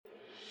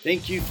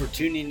Thank you for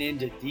tuning in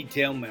to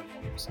Detail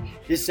Memoirs.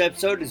 This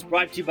episode is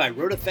brought to you by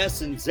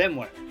RotoFest and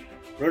Zenware.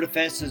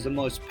 RotoFest is the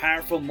most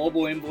powerful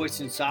mobile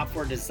invoicing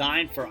software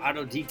designed for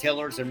auto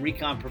detailers and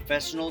recon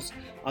professionals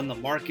on the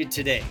market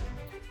today.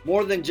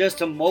 More than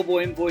just a mobile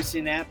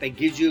invoicing app, it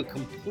gives you a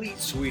complete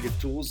suite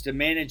of tools to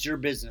manage your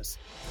business.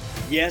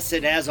 Yes,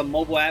 it has a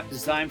mobile app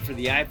designed for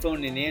the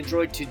iPhone and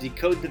Android to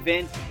decode the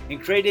VIN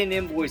and create an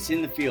invoice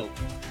in the field.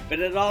 But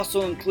it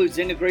also includes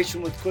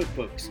integration with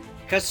QuickBooks,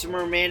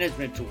 customer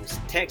management tools,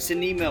 text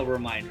and email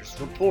reminders,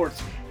 reports,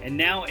 and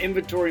now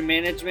inventory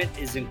management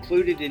is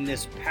included in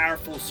this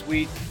powerful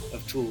suite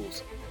of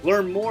tools.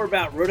 Learn more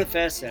about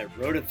RotoFest at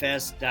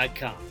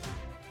rotofest.com.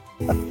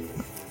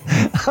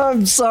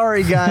 I'm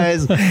sorry,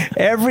 guys.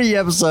 Every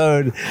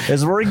episode,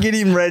 as we're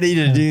getting ready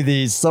to do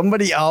these,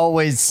 somebody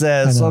always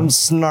says some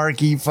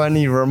snarky,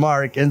 funny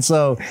remark. And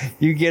so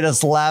you get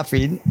us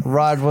laughing.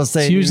 Rod was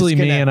saying, it's usually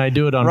me, and I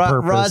do it on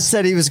purpose. Rod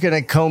said he was going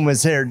to comb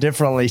his hair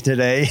differently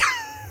today.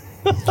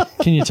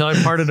 Can you tell I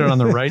parted it on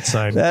the right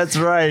side? That's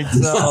right.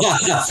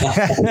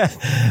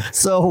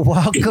 So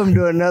welcome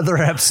to another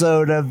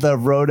episode of the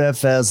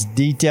RotoFest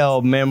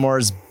Detail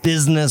Memoirs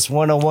Business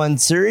 101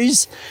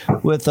 series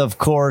with, of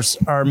course,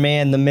 our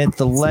man, the myth,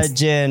 the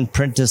legend,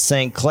 Prentice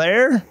St.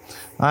 Clair.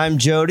 I'm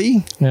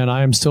Jody. And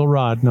I am still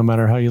Rod, no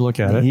matter how you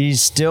look at it.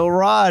 He's still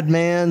Rod,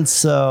 man.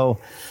 So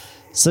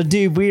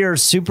dude, we are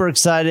super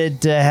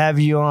excited to have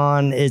you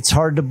on. It's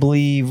hard to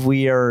believe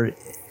we are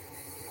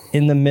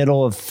in the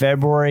middle of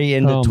February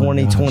into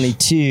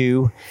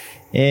 2022.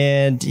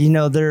 And, you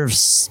know,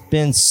 there's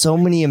been so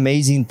many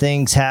amazing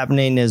things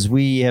happening as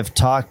we have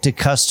talked to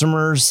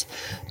customers,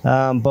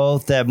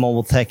 both at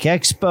Mobile Tech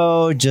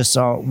Expo, just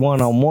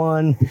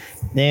one-on-one.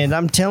 And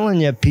I'm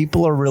telling you,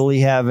 people are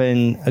really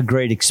having a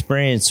great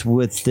experience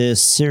with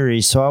this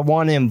series. So I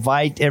want to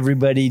invite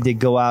everybody to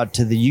go out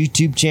to the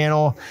YouTube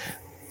channel.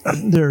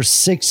 There's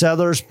 6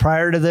 others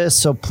prior to this,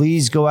 so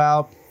please go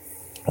out,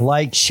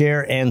 like,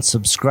 share, and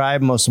subscribe,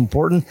 most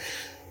important,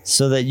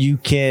 so that you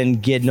can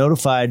get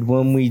notified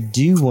when we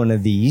do one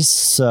of these.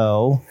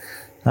 So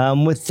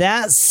with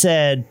that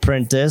said,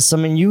 Prentice, I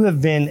mean, you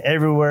have been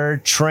everywhere,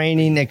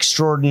 training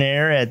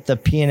extraordinaire at the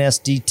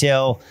PNS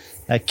Detail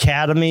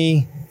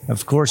Academy.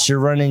 Of course, you're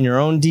running your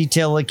own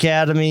Detail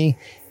Academy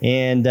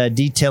and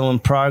Detail in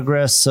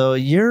Progress. So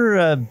you're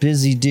a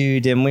busy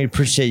dude, and we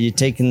appreciate you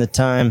taking the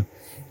time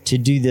to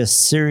do this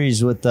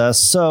series with us.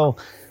 So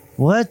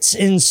what's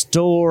in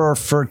store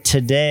for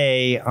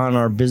today on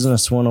our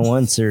Business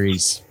 101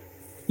 series?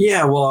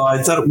 Yeah, well,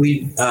 I thought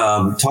we'd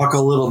talk a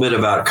little bit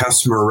about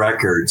customer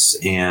records.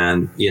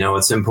 And, you know,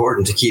 it's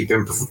important to keep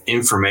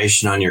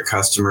information on your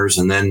customers.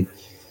 And then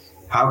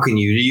how can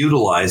you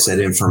utilize that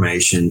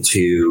information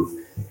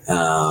to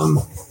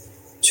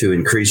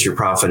increase your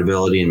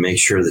profitability and make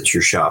sure that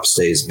your shop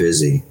stays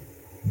busy?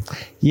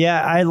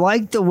 Yeah, I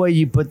like the way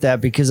you put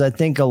that, because I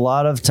think a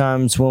lot of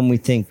times when we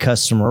think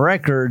customer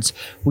records,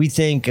 we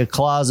think a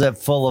closet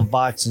full of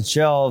boxes and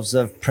shelves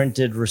of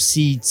printed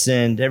receipts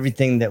and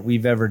everything that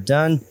we've ever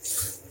done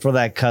for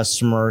that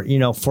customer, you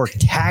know, for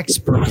tax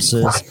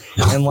purposes.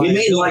 And you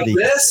mean like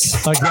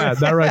this? Like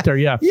that right there,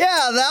 yeah. Yeah,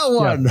 that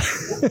one.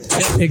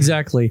 Yeah,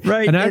 exactly.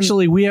 Right. And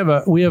actually, we have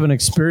an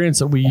experience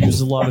that we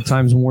use a lot of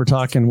times when we're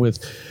talking with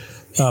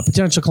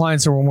potential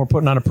clients, or when we're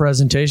putting on a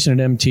presentation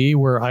at MT,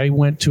 where I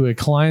went to a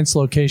client's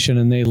location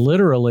and they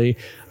literally,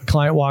 a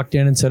client walked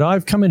in and said,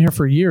 I've come in here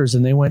for years.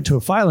 And they went to a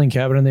filing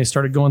cabinet and they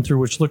started going through,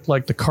 which looked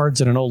like the cards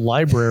in an old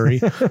library.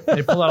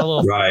 They pulled out a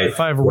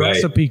little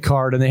recipe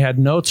card and they had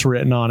notes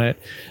written on it.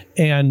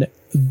 And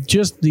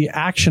just the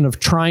action of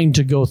trying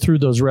to go through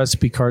those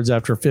recipe cards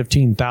after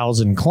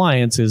 15,000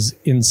 clients is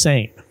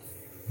insane.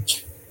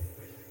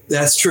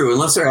 That's true.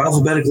 Unless they're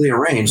alphabetically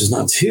arranged, it's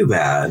not too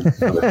bad.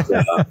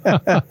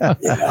 But,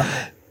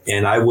 yeah.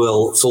 And I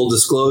will, full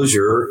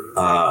disclosure,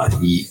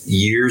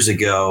 years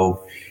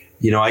ago,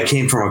 you know, I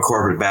came from a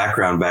corporate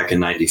background back in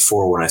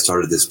 '94 when I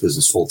started this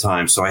business full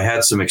time. So I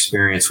had some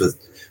experience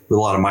with a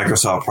lot of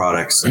Microsoft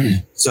products.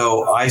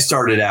 So I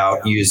started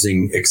out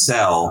using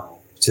Excel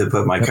to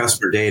put my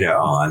customer data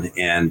on.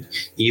 And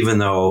even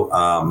though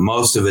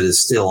most of it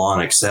is still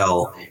on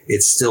Excel,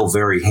 it's still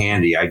very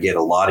handy. I get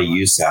a lot of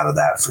use out of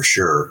that for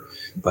sure.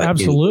 But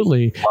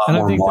absolutely. And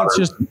I think that's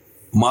just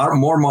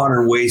more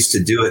modern ways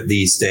to do it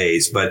these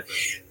days. But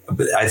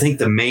I think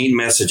the main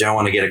message I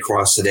want to get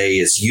across today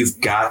is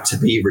you've got to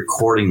be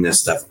recording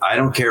this stuff. I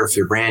don't care if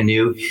you're brand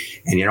new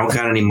and you don't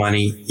got any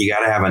money. You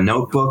got to have a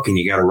notebook and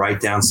you got to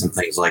write down some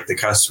things like the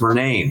customer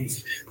name,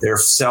 their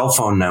cell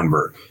phone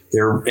number,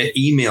 their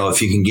email,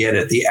 if you can get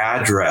it, the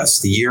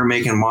address, the year,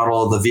 make, and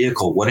model of the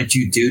vehicle. What did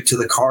you do to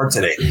the car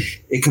today?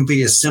 It can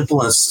be as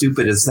simple and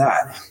stupid as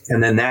that.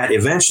 And then that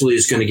eventually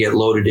is going to get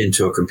loaded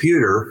into a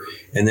computer.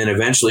 And then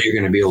eventually you're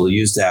going to be able to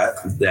use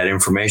that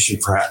information,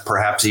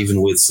 perhaps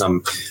even with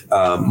some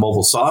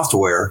mobile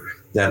software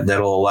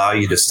that'll allow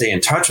you to stay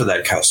in touch with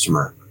that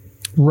customer.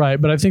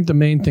 Right. But I think the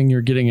main thing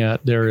you're getting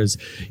at there is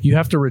you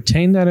have to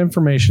retain that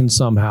information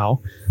somehow.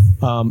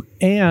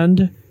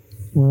 And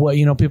what,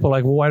 people are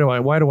like,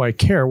 well, why do I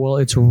care? Well,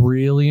 it's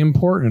really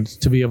important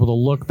to be able to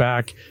look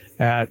back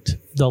at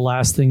the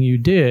last thing you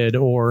did,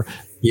 or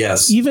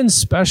even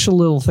special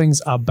little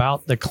things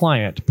about the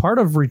client. Part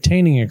of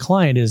retaining a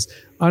client is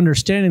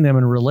understanding them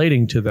and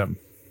relating to them.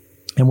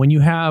 And when you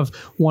have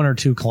one or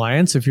two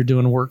clients, if you're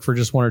doing work for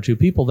just one or two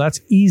people,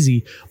 that's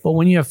easy. But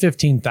when you have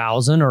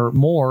 15,000 or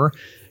more,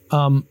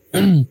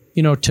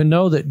 to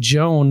know that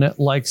Joan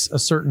likes a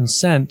certain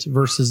scent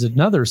versus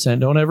another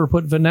scent. Don't ever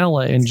put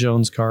vanilla in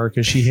Joan's car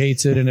because she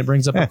hates it and it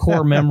brings up a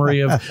core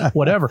memory of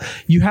whatever.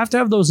 You have to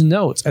have those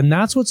notes. And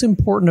that's what's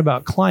important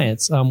about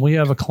clients. We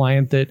have a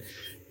client that,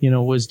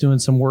 was doing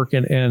some work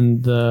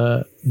and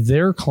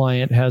their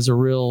client has a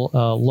real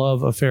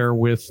love affair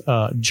with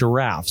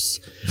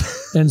giraffes.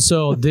 And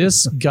so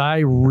this guy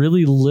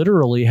really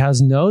literally has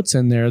notes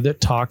in there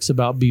that talks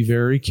about be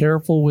very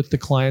careful with the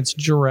client's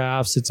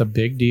giraffes. It's a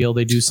big deal.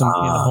 They do some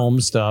home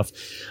stuff.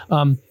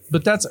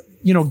 But that's,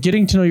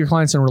 getting to know your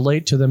clients and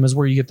relate to them is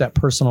where you get that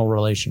personal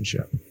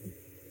relationship.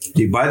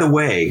 Dude, by the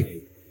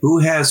way, who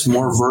has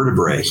more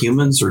vertebrae,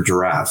 humans or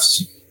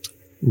giraffes?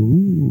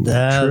 Ooh,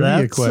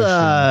 that's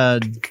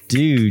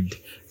dude.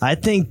 I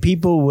think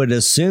people would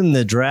assume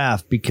the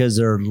giraffe because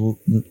their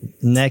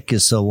neck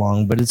is so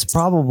long, but it's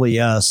probably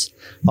us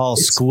all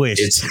squished.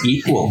 It's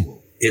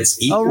equal.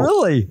 Oh,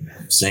 really?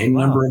 Same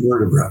number of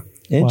vertebrae.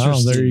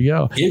 Interesting. Wow, there you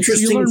go.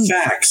 Interesting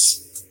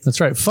facts. That's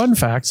right. Fun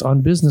facts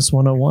on Business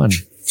 101.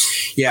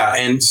 Yeah.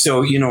 And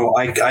so,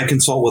 I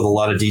consult with a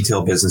lot of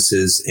detail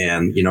businesses,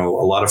 and, a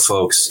lot of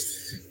folks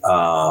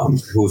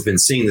who have been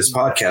seeing this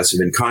podcast have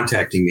been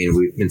contacting me, and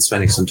we've been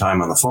spending some time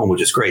on the phone,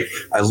 which is great.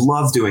 I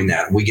love doing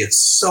that. We get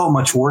so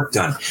much work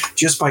done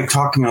just by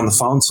talking on the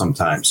phone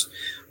sometimes.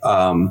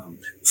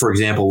 For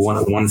example,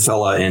 one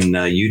fella in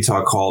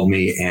Utah called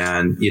me,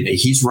 and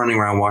he's running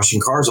around washing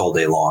cars all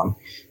day long,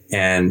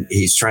 and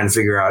he's trying to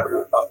figure out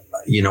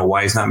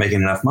why he's not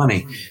making enough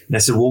money. And I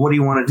said, well, what do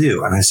you want to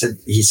do? And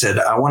he said,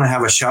 I want to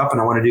have a shop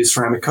and I want to do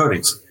ceramic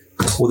coatings.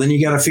 Well, then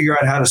you got to figure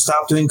out how to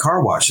stop doing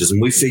car washes.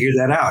 And we figured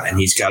that out. And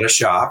he's got a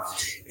shop,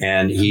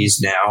 and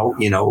he's now,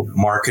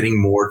 marketing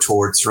more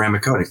towards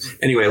ceramic coatings.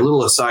 Anyway, a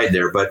little aside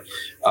there, but,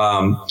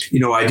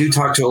 I do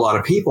talk to a lot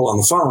of people on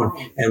the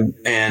phone,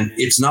 and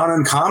it's not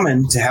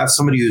uncommon to have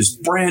somebody who's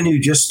brand new,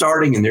 just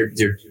starting, and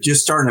they're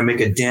just starting to make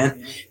a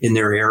dent in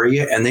their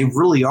area. And they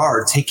really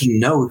are taking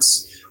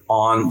notes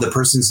on the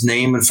person's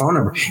name and phone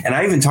number. And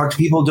I even talk to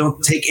people who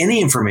don't take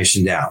any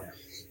information down.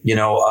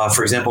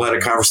 For example, I had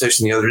a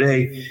conversation the other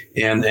day,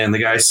 and the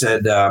guy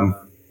said,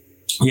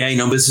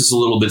 business is a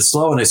little bit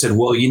slow. And I said,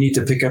 well, you need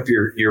to pick up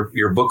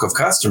your book of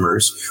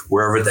customers,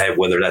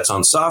 whether that's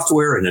on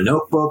software, in a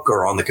notebook,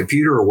 or on the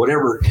computer, or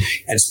whatever,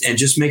 and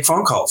just make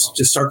phone calls.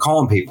 Just start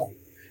calling people.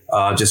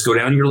 Just go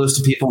down your list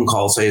of people and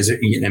call,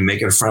 and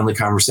make it a friendly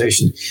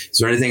conversation. Is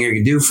there anything I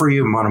can do for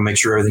you? I want to make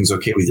sure everything's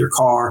okay with your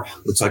car.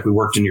 Looks like we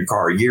worked in your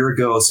car a year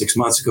ago, 6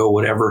 months ago,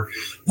 whatever.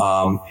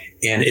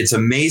 And it's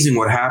amazing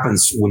what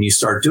happens when you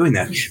start doing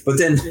that. But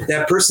then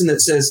that person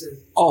that says,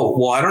 oh,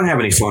 well, I don't have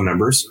any phone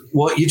numbers.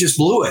 Well, you just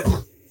blew it.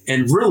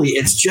 And really,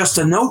 it's just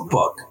a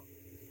notebook.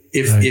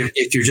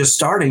 If you're just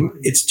starting,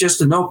 it's just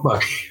a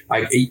notebook.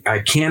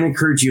 I can't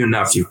encourage you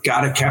enough. You've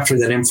got to capture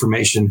that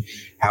information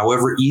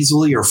however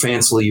easily or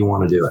fancily you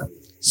want to do it.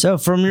 So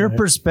from your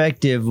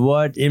perspective,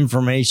 what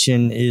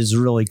information is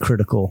really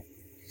critical?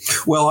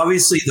 Well,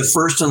 obviously, the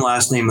first and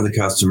last name of the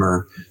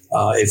customer.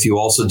 If you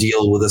also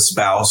deal with a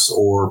spouse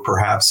or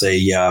perhaps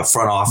a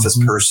front office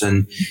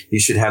person, you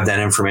should have that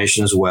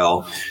information as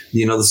well.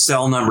 The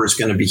cell number is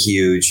going to be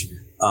huge.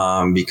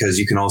 Because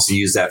you can also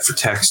use that for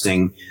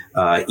texting,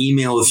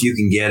 email if you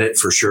can get it,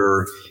 for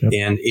sure. Yep.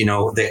 And,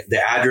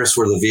 the address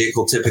where the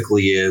vehicle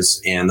typically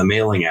is, and the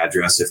mailing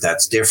address, if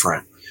that's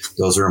different.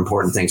 Those are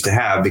important things to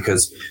have,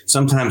 because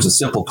sometimes a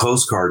simple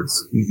postcard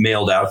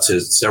mailed out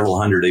to several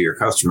hundred of your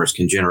customers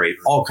can generate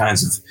all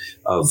kinds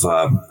of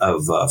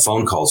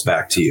phone calls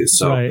back to you.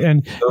 So, right.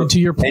 And to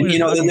your point,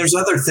 and then there's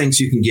other things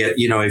you can get.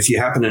 If you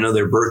happen to know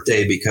their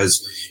birthday,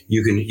 because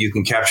you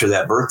can capture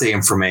that birthday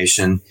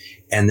information.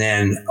 And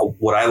then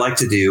what I like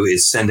to do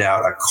is send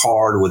out a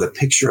card with a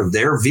picture of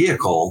their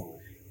vehicle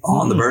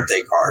on the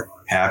birthday card.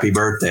 Happy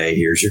birthday.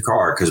 Here's your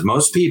car. Because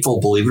most people,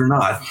 believe it or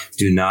not,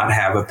 do not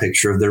have a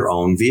picture of their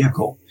own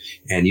vehicle.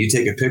 And you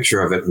take a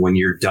picture of it when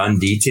you're done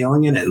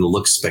detailing it and it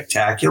looks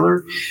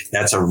spectacular.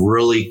 That's a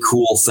really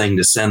cool thing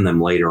to send them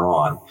later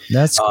on.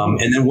 That's cool.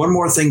 And then one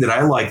more thing that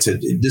I like to,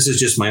 this is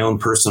just my own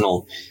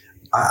personal,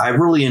 I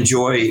really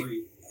enjoy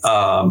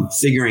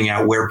figuring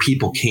out where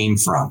people came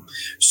from.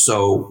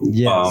 So,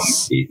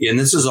 yes. And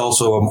this is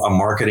also a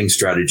marketing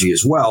strategy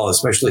as well,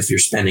 especially if you're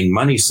spending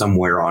money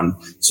somewhere on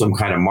some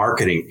kind of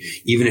marketing.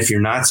 Even if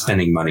you're not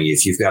spending money,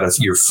 if you've got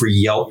your free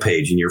Yelp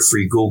page and your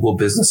free Google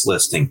business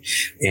listing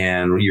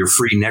and your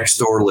free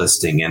Nextdoor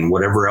listing and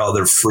whatever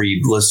other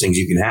free listings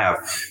you can have,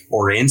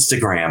 or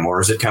Instagram,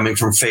 or is it coming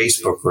from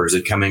Facebook, or is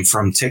it coming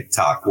from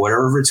TikTok?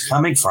 Whatever it's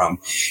coming from,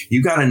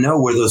 you got to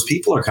know where those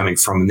people are coming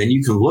from. And then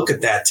you can look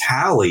at that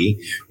tally,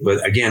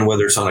 but again,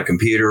 whether it's on a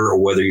computer or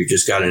whether you've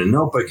just got it in a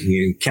notebook, and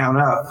you can count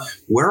up,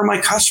 where are my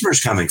customers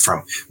coming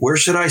from? Where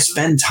should I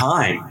spend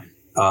time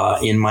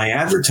in my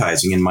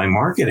advertising, in my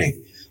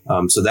marketing?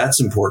 So that's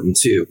important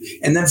too.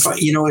 And then,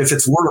 if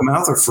it's word of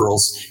mouth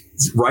referrals,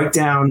 write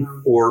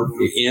down or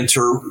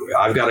enter.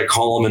 I've got a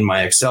column in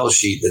my Excel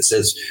sheet that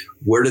says,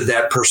 where did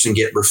that person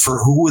get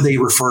referred? Who were they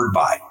referred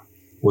by?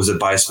 Was it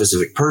by a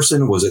specific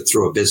person? Was it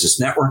through a business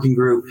networking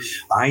group?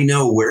 I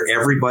know where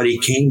everybody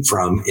came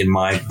from in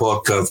my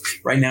book of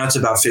right now. It's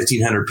about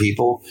 1,500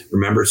 people.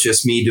 Remember, it's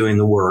just me doing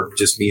the work,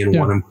 just me and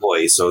one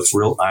employee. So it's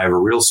real. I have a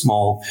real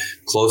small,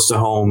 close to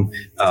home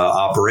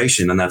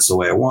operation, and that's the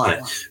way I want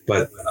it.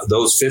 But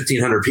those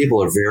 1,500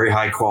 people are very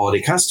high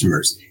quality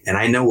customers, and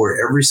I know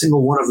where every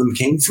single one of them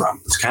came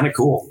from. It's kind of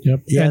cool.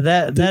 Yep. Yeah,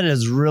 that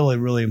is really,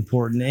 really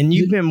important. And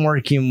you've been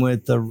working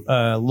with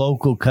a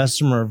local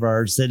customer of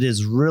ours that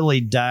is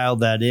really dialed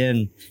that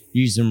in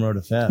using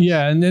RotaFest.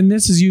 Yeah, and then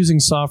this is using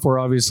software,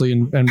 obviously,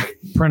 and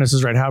Prentice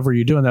is right, however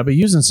you're doing that. But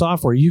using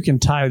software, you can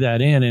tie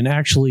that in and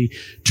actually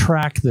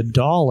track the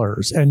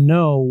dollars and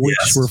know which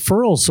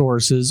referral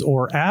sources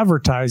or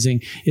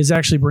advertising is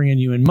actually bringing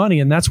you in money.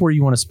 And that's where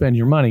you want to spend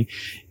your money.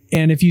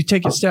 And if you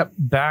take a step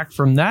back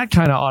from that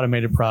kind of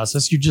automated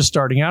process, you're just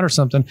starting out or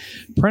something,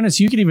 Prentice,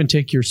 you can even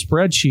take your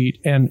spreadsheet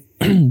and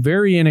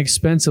very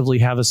inexpensively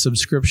have a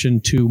subscription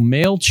to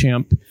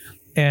MailChimp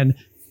and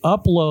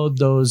upload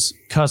those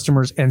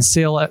customers and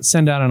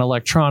send out an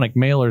electronic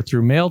mailer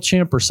through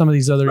MailChimp or some of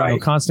these other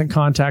constant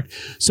contact.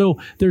 So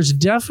there's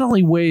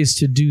definitely ways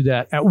to do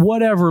that at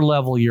whatever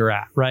level you're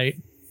at, right?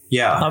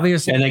 Yeah.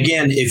 Obviously. And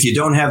again, if you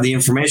don't have the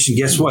information,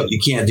 guess what?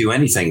 You can't do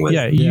anything with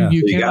it.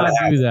 You cannot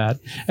do that.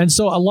 And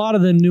so a lot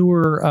of the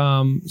newer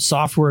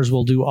softwares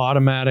will do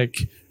automatic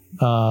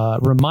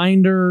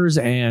reminders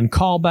and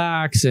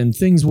callbacks and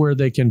things where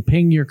they can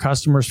ping your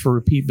customers for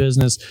repeat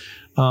business.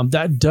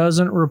 That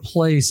doesn't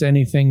replace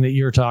anything that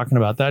you're talking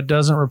about. That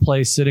doesn't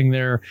replace sitting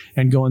there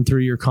and going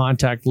through your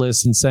contact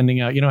list and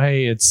sending out,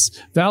 hey, it's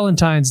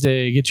Valentine's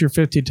Day. Get your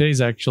 50 days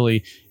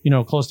actually,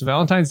 close to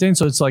Valentine's Day. And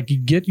so it's like you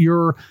get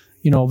your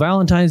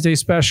Valentine's Day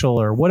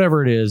special or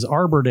whatever it is,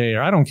 Arbor Day,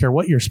 or I don't care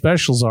what your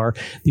specials are.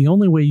 The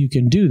only way you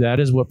can do that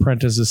is what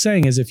Prentice is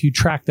saying is if you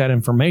track that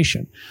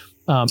information.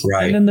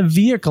 And then the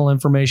vehicle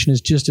information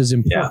is just as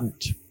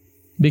important.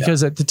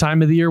 Because at the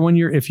time of the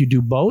year if you do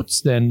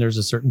boats, then there's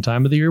a certain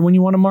time of the year when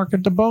you want to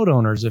market to boat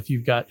owners. If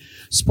you've got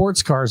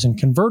sports cars and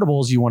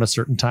convertibles, you want a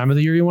certain time of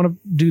the year you want to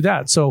do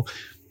that. So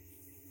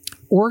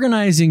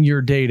organizing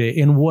your data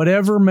in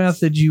whatever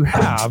method you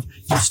have,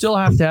 you still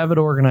have to have it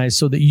organized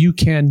so that you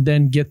can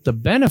then get the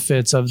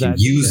benefits of that.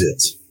 Use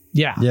it.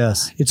 Yeah.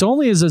 Yes. It's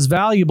only as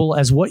valuable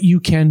as what you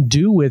can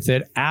do with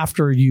it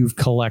after you've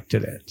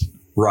collected it.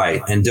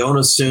 Right. And don't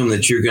assume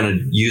that you're going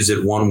to use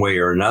it one way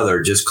or another.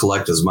 Just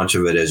collect as much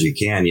of it as you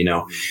can.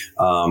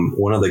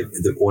 One of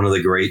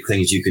the great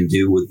things you can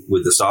do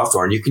with the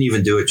software, and you can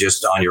even do it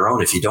just on your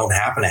own if you don't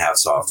happen to have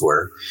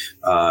software,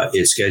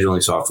 it's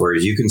scheduling software,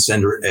 is you can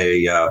send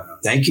a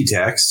thank you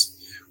text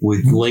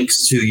with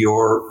links to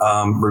your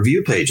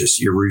review pages,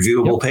 your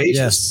reviewable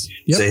pages.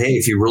 Say, hey,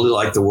 if you really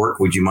like the work,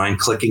 would you mind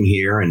clicking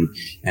here and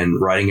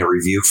writing a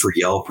review for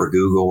Yelp or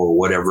Google or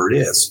whatever it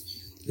is?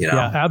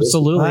 Yeah,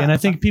 absolutely. And I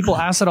think people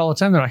ask that all the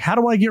time. They're like, how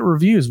do I get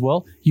reviews?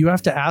 Well, you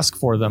have to ask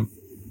for them.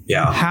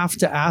 Yeah. You have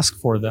to ask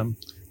for them.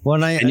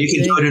 And you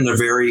can do it in a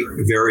very,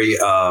 very,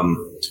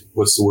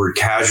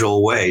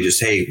 casual way.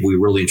 Just, hey, we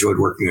really enjoyed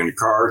working on your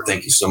car.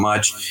 Thank you so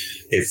much.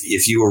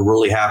 If you were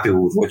really happy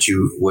with what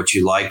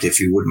you liked, if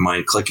you wouldn't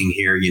mind clicking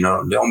here,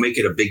 don't make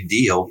it a big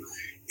deal.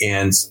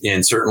 And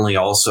certainly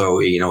also,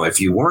 if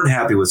you weren't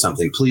happy with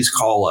something, please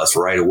call us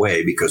right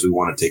away because we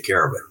want to take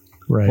care of it.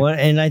 Right. Well,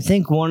 and I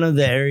think one of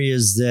the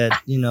areas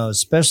that,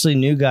 especially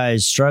new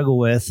guys struggle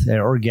with,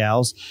 or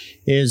gals,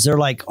 is they're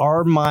like,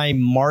 are my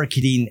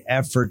marketing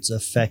efforts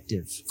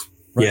effective?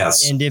 Right?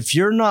 Yes. And if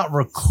you're not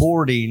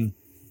recording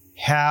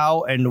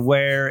how and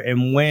where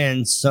and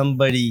when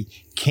somebody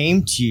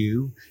came to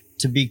you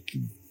to be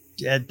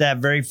at that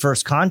very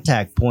first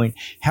contact point,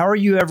 how are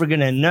you ever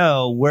going to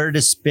know where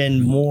to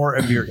spend more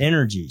of your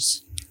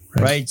energies?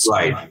 Right. So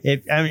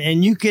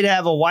and you could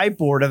have a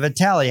whiteboard of a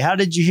tally. How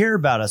did you hear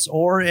about us?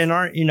 Or in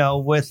our,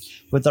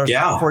 with our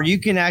software, you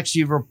can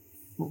actually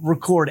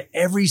record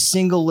every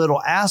single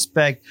little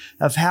aspect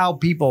of how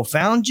people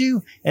found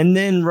you and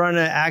then run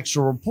an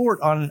actual report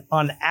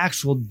on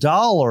actual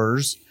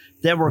dollars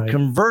that were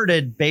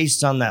converted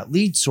based on that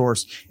lead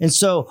source. And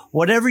so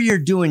whatever you're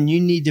doing, you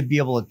need to be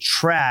able to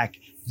track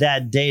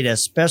that data,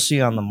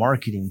 especially on the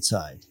marketing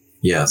side.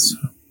 Yes.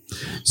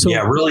 So,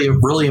 really,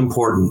 really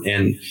important.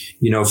 And,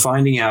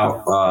 finding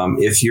out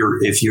if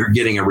you're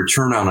getting a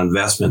return on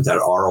investment, that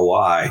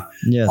ROI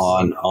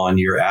on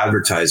your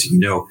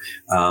advertising.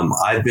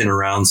 I've been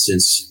around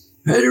since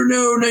I don't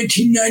know,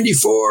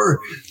 1994,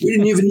 we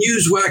didn't even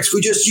use wax.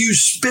 We just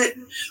used spit.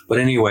 But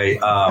anyway,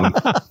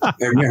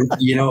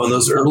 you know, in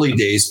those early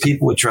days,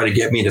 people would try to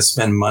get me to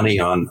spend money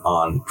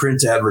on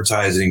print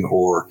advertising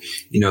or,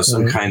 you know,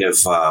 some kind of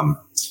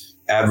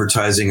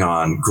advertising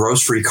on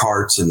grocery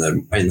carts in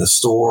the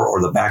store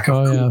or the back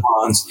of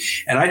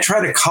coupons. And I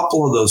tried a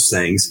couple of those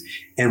things.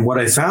 And what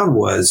I found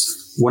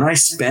was when I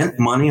spent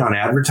money on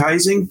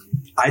advertising,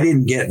 I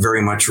didn't get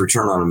very much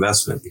return on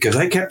investment because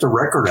I kept a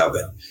record of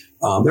it.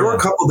 There were a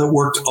couple that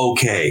worked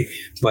okay,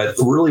 but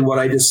really what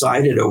I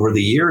decided over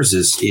the years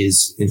is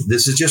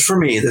this is just for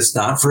me. This is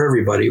not for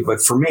everybody,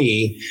 but for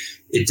me,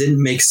 it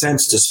didn't make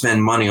sense to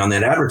spend money on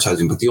that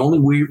advertising. But the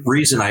only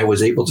reason I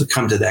was able to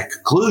come to that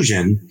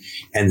conclusion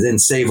and then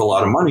save a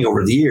lot of money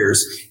over the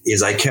years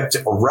is I kept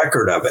a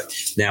record of it.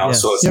 Now,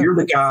 so if you're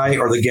the guy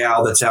or the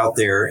gal that's out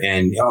there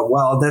and,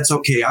 well, that's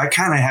okay. I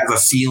kind of have a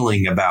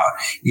feeling about,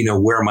 you know,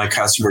 where my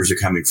customers are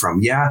coming from.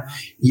 Yeah,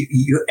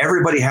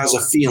 everybody has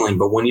a feeling,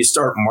 but when you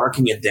start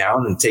marking it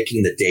down and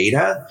taking the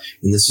data,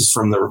 and this is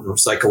from the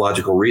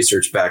psychological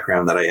research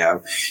background that I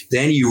have,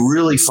 then you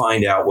really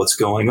find out what's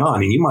going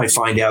on. And you might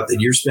find out that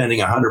you're spending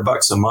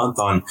 $100 a month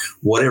on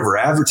whatever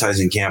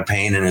advertising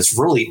campaign, and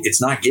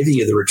it's not giving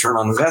you the return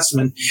on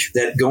investment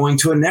that going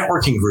to a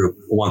networking group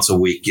once a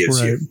week gives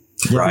you.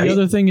 Right. The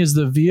other thing is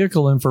the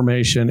vehicle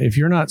information. If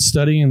you're not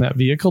studying that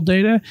vehicle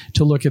data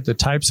to look at the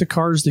types of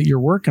cars that you're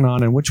working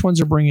on and which ones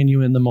are bringing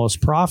you in the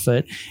most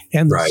profit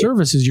and the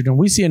services you're doing.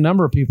 We see a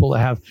number of people that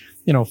have,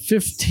 you know,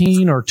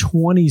 15 or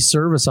 20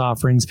 service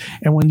offerings.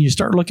 And when you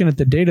start looking at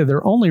the data,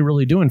 they're only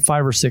really doing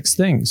 5 or 6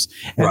 things.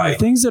 And the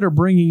things that are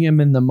bringing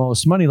him in the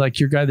most money, like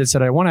your guy that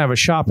said, I want to have a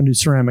shop and do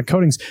ceramic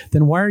coatings,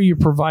 then why are you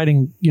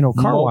providing, you know,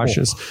 car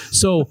washes?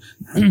 So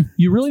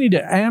you really need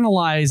to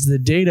analyze the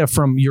data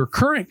from your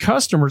current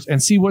customers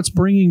and see what's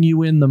bringing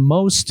you in the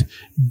most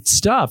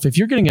stuff. If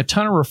you're getting a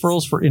ton of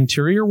referrals for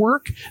interior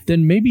work,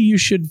 then maybe you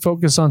should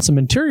focus on some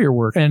interior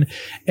work. And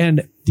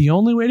the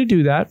only way to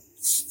do that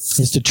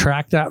is to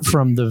track that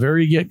from the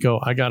very get-go.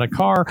 I got a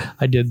car,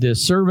 I did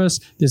this service,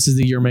 this is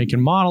the year, make,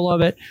 and model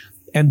of it.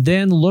 And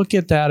then look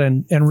at that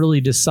and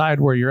really decide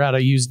where you're at. I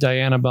use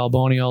Diana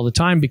Balboni all the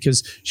time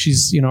because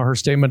she's, you know, her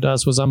statement to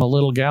us was, I'm a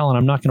little gal and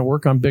I'm not going to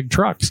work on big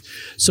trucks.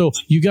 So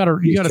you got to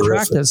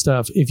track that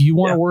stuff. If you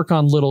want to work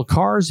on little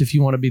cars, if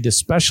you want to be the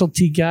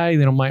specialty guy,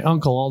 you know, my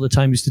uncle all the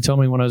time used to tell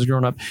me when I was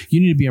growing up, you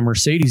need to be a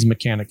Mercedes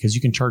mechanic because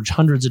you can charge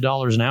hundreds of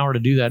dollars an hour to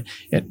do that.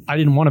 And I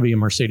didn't want to be a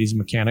Mercedes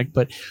mechanic,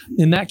 but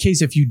in that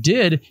case, if you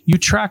did, you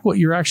track what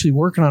you're actually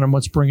working on and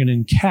what's bringing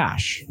in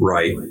cash.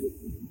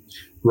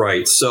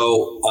 Right.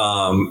 So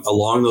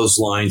along those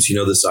lines, you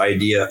know, this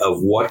idea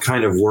of what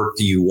kind of work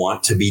do you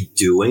want to be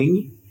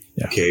doing?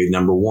 Yeah. Okay.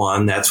 Number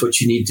one, that's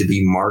what you need to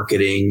be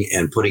marketing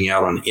and putting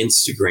out on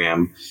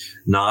Instagram,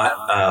 not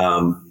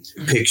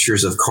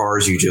pictures of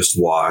cars you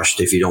just washed.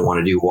 If you don't want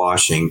to do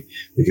washing,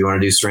 if you want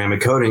to do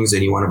ceramic coatings,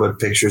 then you want to put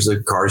pictures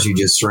of cars you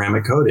just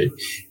ceramic coated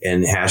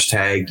and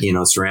hashtag, you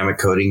know, ceramic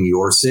coating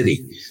your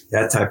city,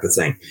 that type of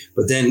thing.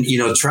 But then, you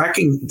know,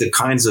 tracking the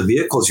kinds of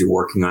vehicles you're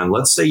working on.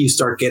 Let's say you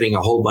start getting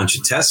a whole bunch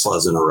of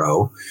Teslas in a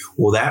row.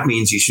 Well, that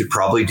means you should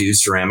probably do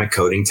ceramic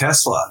coating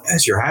Tesla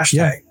as your hashtag.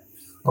 Yeah.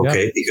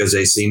 Okay, because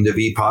they seem to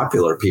be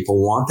popular.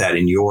 People want that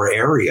in your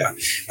area.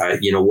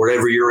 You know,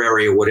 whatever your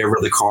area, whatever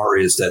the car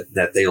is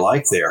that they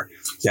like there,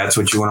 that's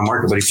what you want to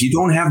market. But if you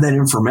don't have that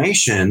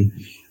information,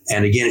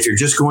 and again, if you're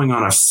just going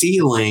on a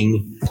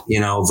feeling, you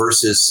know,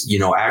 versus, you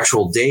know,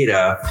 actual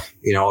data,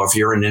 you know, if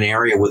you're in an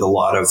area with a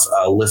lot of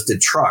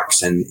lifted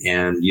trucks and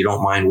you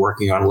don't mind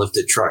working on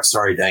lifted trucks.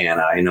 Sorry,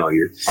 Diana, I know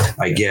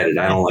I get it.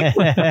 I don't like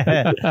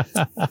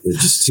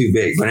it's just too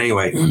big. But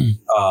anyway,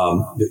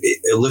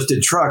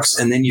 lifted trucks.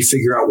 And then you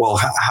figure out, well,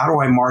 how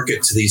do I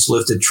market to these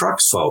lifted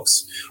trucks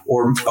folks?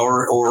 Or,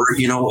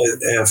 you know,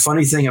 a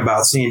funny thing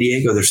about San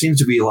Diego, there seems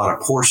to be a lot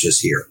of Porsches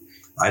here.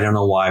 I don't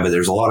know why, but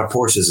there's a lot of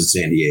Porsches in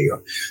San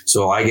Diego.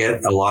 So I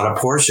get a lot of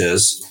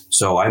Porsches.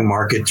 So I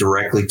market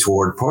directly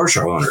toward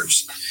Porsche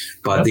owners.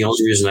 But the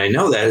only reason I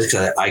know that is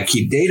because I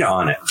keep data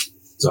on it.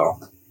 So,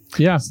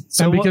 yeah.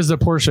 So and because the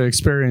Porsche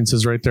experience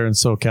is right there in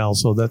SoCal.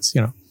 So that's,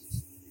 you know.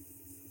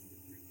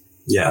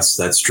 Yes,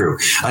 that's true.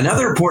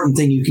 Another important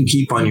thing you can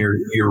keep on your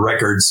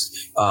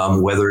records,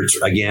 whether it's,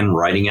 again,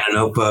 writing in a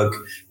notebook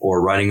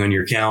or writing on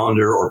your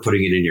calendar or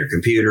putting it in your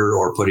computer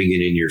or putting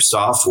it in your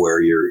software,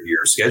 your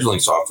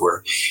scheduling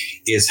software,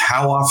 is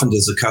how often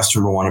does the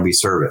customer want to be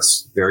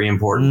serviced? Very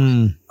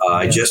important.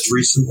 I just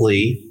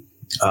recently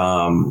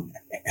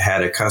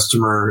had a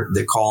customer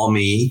that called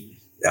me.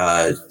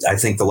 I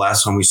think the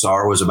last time we saw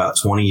her was about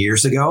 20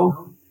 years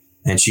ago,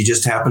 and she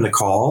just happened to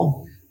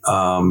call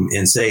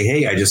and say,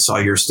 hey, I just saw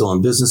you're still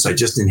in business. I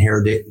just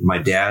inherited my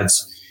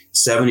dad's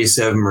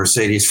 77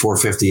 Mercedes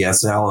 450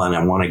 SL and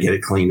I want to get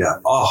it cleaned up.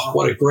 Oh,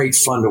 what a great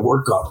car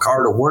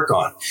to work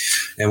on.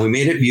 And we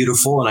made it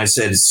beautiful. And I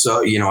said,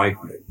 so, you know, I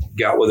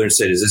got with her and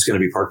said, is this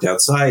going to be parked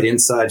outside,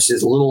 inside? She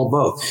says, a little of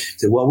both. I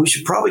said, well, we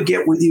should probably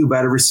get with you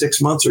about every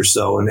 6 months or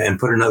so and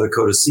put another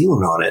coat of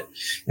sealant on it.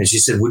 And she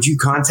said, would you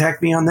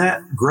contact me on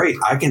that? Great.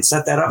 I can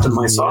set that up in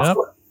my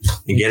software.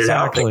 and get it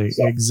out there.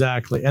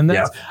 Exactly. And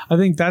that's, I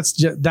think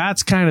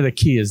that's kind of the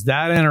key, is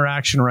that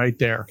interaction right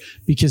there,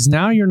 because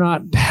now you're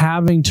not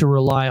having to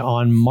rely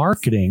on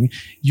marketing.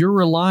 You're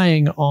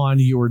relying on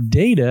your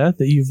data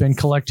that you've been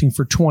collecting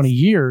for 20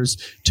 years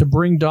to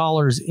bring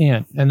dollars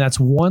in. And that's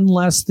one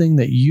less thing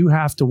that you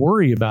have to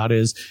worry about,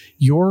 is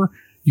your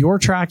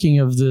tracking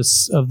of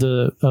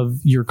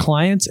your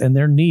clients and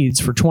their needs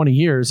for 20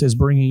 years is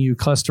bringing you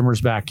customers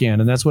back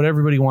in. And that's what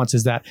everybody wants,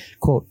 is that,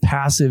 quote,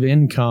 passive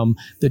income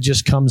that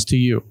just comes to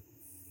you.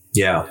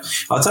 Yeah.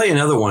 I'll tell you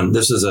another one.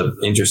 This is an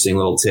interesting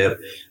little tip.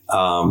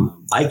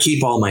 I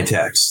keep all my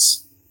texts.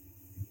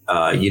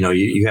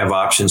 You have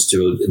options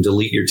to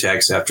delete your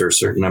texts after a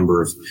certain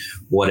number of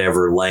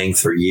whatever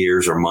length or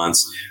years or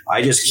months.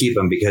 I just keep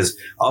them because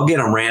I'll get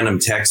a random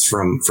text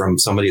from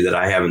somebody that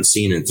I haven't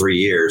seen in 3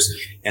 years.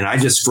 And I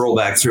just scroll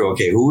back through,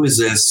 okay, who is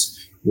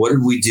this? What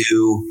did we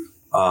do?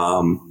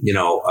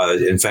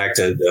 In fact,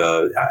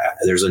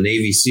 there's a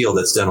Navy SEAL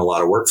that's done a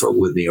lot of work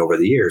with me over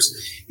the years.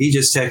 He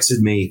just texted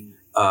me,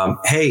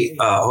 hey,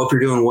 hope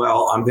you're doing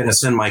well. I'm going to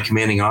send my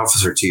commanding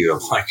officer to you.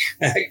 I'm like,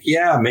 heck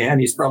yeah, man,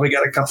 he's probably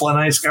got a couple of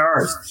nice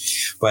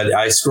cars. But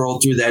I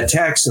scrolled through that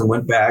text and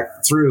went back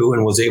through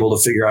and was able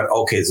to figure out,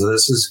 okay, so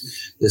this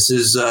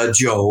is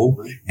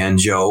Joe, and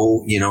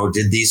Joe,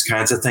 did these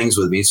kinds of things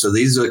with me. So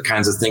these are the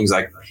kinds of things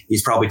like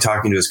he's probably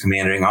talking to his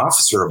commanding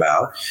officer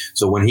about.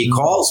 So when he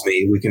calls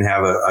me, we can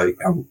have a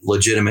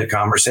legitimate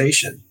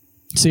conversation.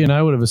 See, and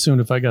I would have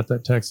assumed if I got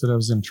that text that I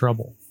was in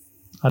trouble.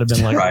 I'd have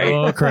been like,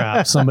 oh,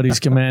 crap, somebody's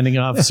commanding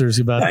officer's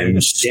about I'm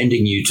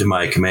sending you to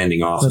my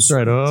commanding officer. That's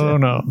right. Oh,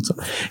 no.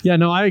 Yeah,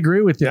 no, I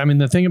agree with you. I mean,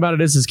 the thing about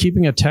it is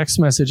keeping a text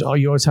message,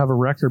 you always have a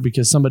record,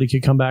 because somebody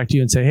could come back to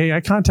you and say, hey,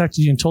 I contacted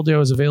you and told you I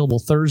was available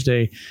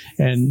Thursday,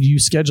 and you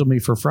scheduled me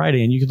for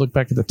Friday. And you could look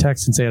back at the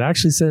text and say, it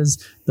actually says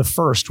the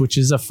 1st, which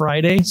is a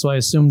Friday. So I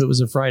assumed it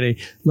was a Friday.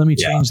 Let me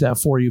change that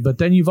for you. But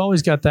then you've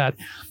always got that.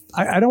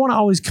 I don't want to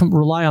always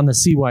rely on the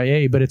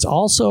CYA, but it's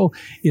also,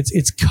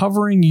 it's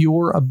covering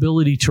your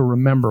ability to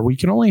remember. We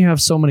can only have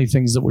so many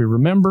things that we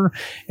remember.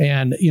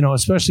 And,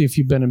 especially if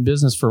you've been in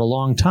business for a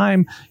long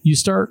time, you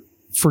start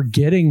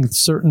forgetting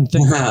certain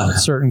things,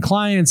 certain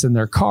clients and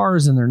their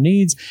cars and their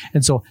needs.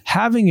 And so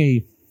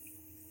having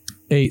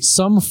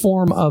some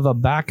form of a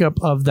backup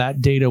of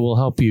that data will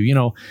help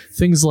you.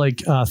 Things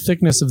like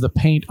thickness of the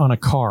paint on a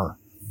car.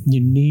 You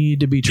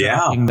need to be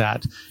tracking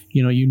that.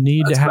 You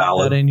need to have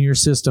that in your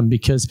system,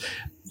 because,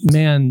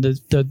 man,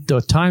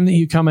 the time that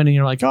you come in and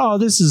you're like, oh,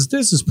 this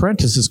is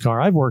Prentice's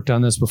car. I've worked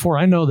on this before.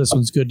 I know this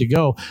one's good to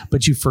go.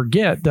 But you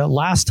forget that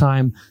last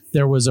time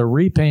there was a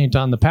repaint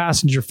on the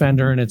passenger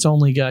fender and it's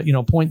only got,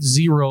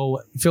 0.0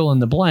 fill in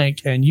the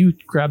blank, and you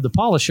grab the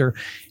polisher.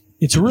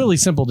 It's really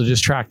simple to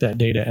just track that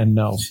data and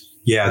know.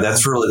 Yeah,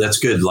 that's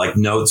good. Like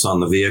notes on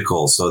the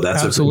vehicle. So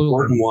that's an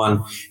important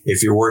one.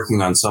 If you're working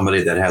on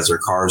somebody that has their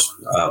cars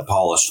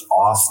polished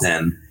off,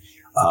 then,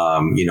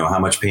 how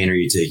much paint are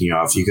you taking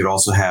off? You could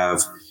also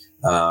have,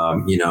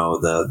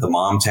 the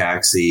mom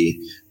taxi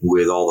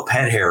with all the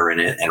pet hair in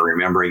it, and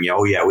remembering,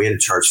 oh yeah, we had to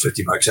charge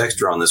 $50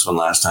 extra on this one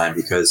last time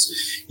because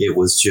it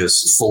was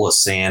just full of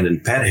sand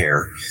and pet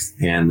hair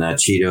and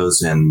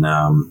Cheetos and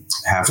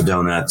half a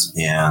donut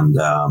and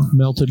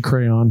melted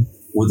crayon.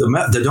 Well,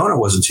 the donut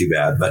wasn't too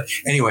bad, but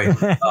anyway,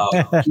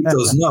 keep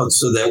those notes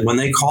so that when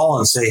they call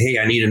and say, "Hey,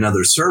 I need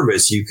another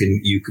service," you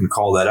can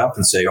call that up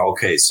and say,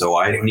 "Okay, so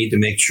I need to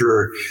make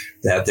sure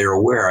that they're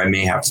aware I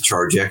may have to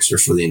charge extra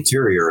for the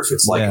interior if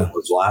it's like it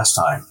was last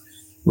time."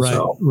 Right,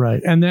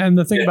 right. And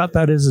the thing about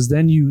that is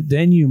then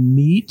you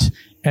meet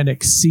and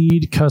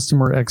exceed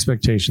customer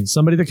expectations.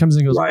 Somebody that comes in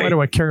and goes, why do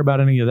I care about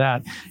any of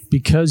that?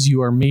 Because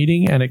you are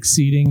meeting and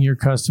exceeding your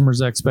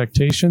customers'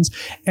 expectations.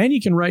 And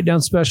you can write down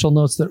special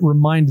notes that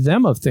remind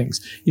them of things.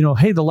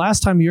 Hey, the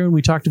last time you and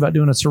we talked about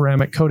doing a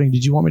ceramic coating,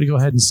 did you want me to go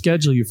ahead and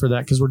schedule you for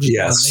that? Because we're just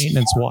doing a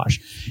maintenance wash.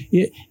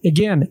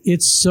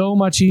 It's so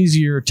much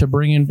easier to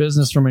bring in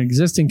business from an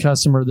existing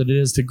customer than it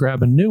is to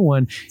grab a new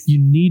one. You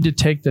need to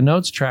take the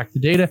notes, track the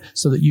data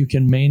so that you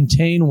can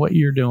maintain what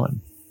you're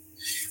doing.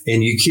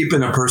 And you keep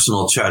in a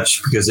personal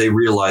touch because they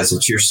realize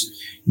that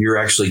you're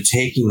actually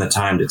taking the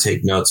time to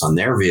take notes on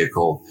their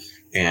vehicle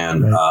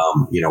and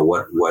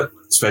what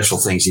special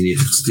things you need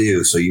to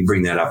do. So you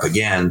bring that up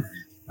again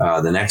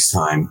the next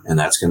time, and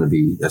that's going to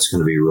be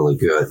really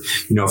good.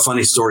 A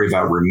funny story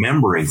about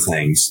remembering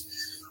things.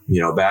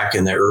 Back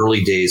in the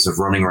early days of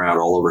running around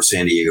all over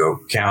San Diego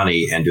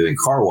County and doing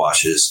car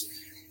washes,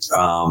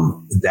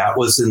 that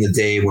was in the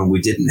day when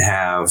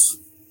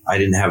I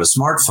didn't have a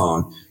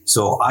smartphone.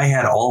 So I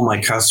had all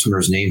my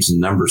customers' names and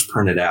numbers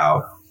printed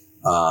out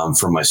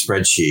from my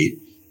spreadsheet.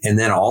 And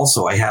then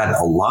also I had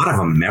a lot of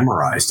them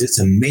memorized. It's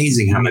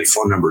amazing how many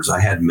phone numbers I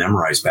had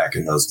memorized back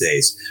in those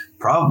days.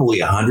 Probably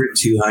 100,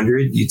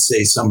 200. You'd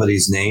say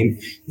somebody's name.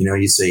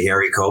 You'd say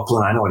Harry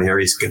Copeland. I know what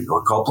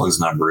Copeland's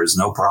number is.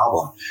 No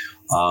problem.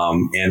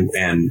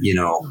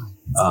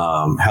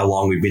 how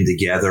long we've been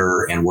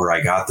together, and where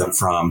I got them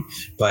from.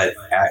 But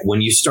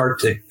when you start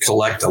to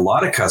collect a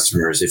lot of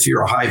customers, if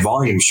you're a high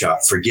volume shop,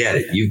 forget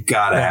it. You've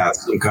got to have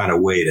some kind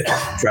of way to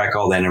track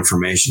all that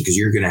information, because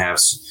you're going to have,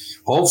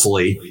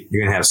 hopefully,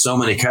 you're going to have so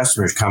many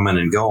customers coming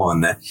and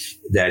going that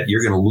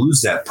you're going to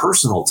lose that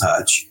personal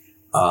touch.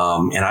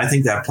 And I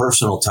think that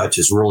personal touch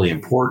is really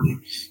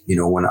important.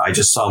 When I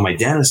just saw my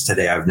dentist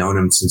today, I've known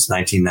him since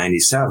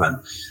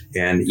 1997,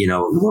 and,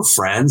 we're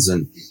friends,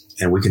 and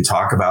we can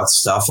talk about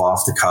stuff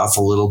off the cuff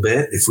a little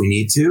bit if we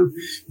need to,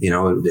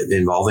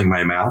 involving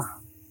my mouth.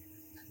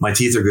 My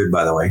teeth are good,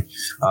 by the way.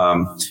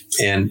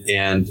 And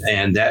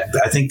that,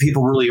 I think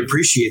people really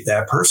appreciate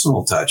that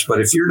personal touch.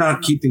 But if you're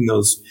not keeping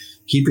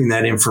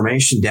that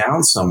information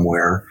down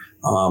somewhere,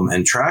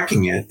 and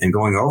tracking it and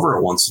going over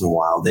it once in a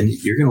while, then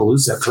you're going to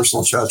lose that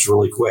personal touch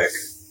really quick.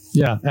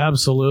 Yeah,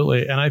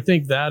 absolutely. And I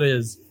think that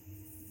is,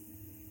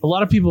 a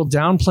lot of people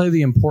downplay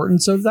the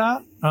importance of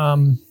that.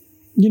 And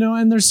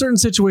there's certain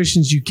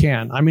situations you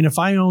can. I mean, if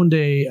I owned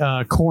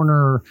a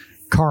corner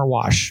car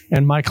wash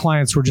and my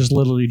clients were just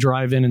literally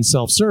drive in and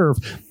self-serve,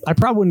 I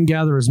probably wouldn't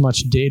gather as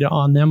much data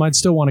on them. I'd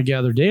still want to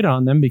gather data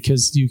on them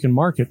because you can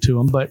market to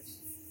them, but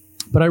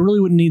I really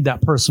wouldn't need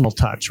that personal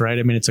touch, right?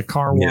 I mean, it's a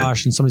car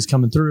wash and somebody's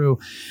coming through.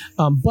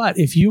 But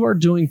if you are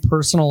doing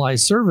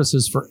personalized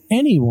services for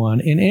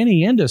anyone in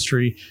any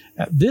industry,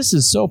 this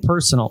is so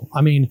personal. I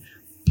mean,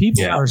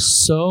 people are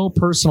so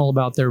personal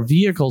about their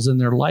vehicles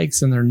and their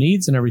likes and their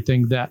needs and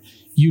everything that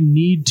you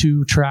need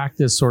to track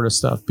this sort of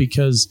stuff,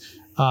 because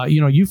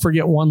you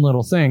forget one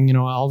little thing.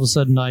 All of a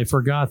sudden I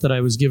forgot that I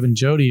was giving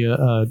Jody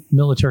a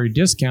military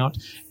discount,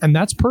 and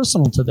that's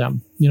personal to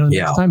them.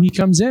 Next time he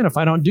comes in, if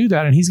I don't do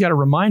that and he's got to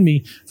remind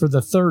me for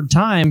the third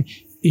time,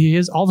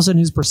 all of a sudden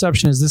his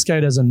perception is this guy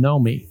doesn't know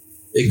me.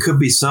 It could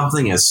be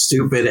something as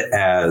stupid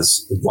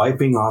as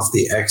wiping off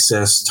the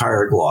excess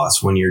tire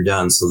gloss when you're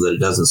done so that it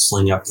doesn't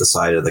sling up the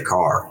side of the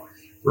car.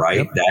 Right?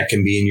 Yep. That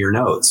can be in your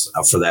notes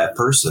for that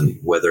person,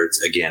 whether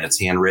it's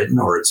handwritten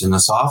or it's in the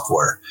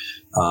software.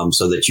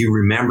 So that you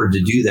remember to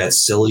do that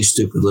silly,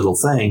 stupid little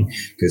thing,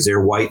 because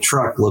their white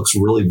truck looks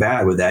really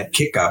bad with that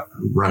kick up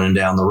running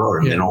down the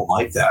road, and they don't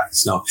like that.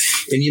 So,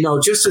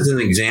 and just as an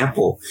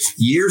example,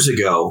 years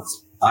ago,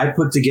 I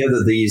put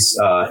together these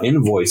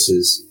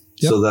invoices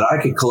so that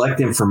I could collect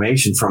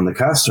information from the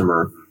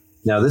customer.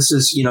 Now, this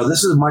is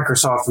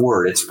Microsoft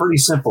Word. It's pretty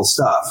simple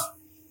stuff.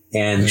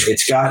 And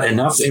it's got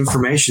enough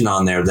information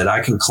on there that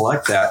I can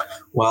collect that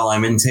while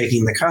I'm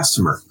intaking the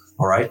customer.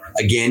 All right.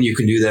 Again, you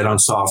can do that on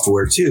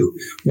software too.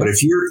 But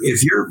if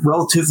you're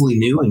relatively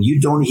new and you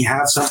don't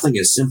have something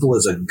as simple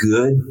as a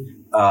good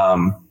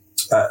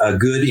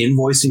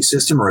invoicing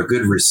system or a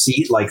good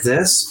receipt like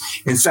this,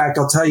 in fact,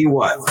 I'll tell you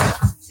what.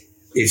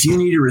 If you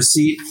need a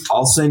receipt,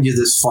 I'll send you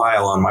this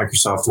file on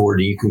Microsoft Word,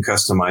 and you can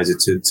customize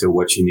it to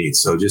what you need.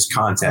 So just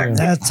contact me.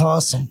 That's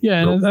awesome.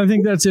 Yeah, and I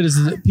think that's it.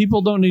 Is that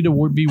people don't need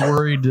to be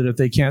worried that if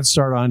they can't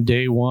start on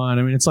day one.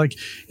 I mean, it's like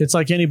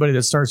anybody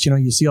that starts.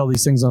 You see all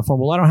these things on the phone.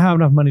 Well, I don't have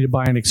enough money to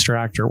buy an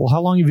extractor. Well, how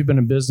long have you been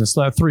in business?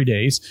 3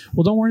 days.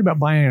 Well, don't worry about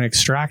buying an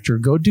extractor.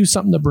 Go do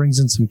something that brings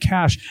in some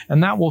cash,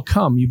 and that will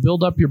come. You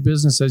build up your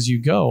business as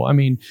you go. I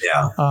mean,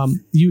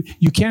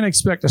 you can't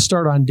expect to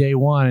start on day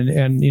one.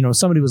 And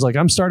somebody was like,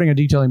 I'm starting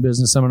a detailing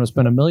business. I'm going to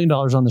spend $1 million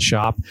on the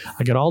shop.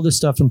 I got all this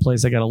stuff in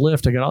place. I got a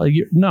lift.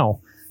 No.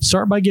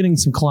 Start by getting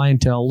some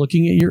clientele,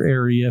 looking at your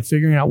area,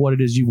 figuring out what it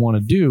is you want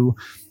to do,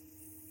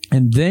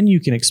 and then you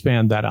can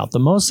expand that out. The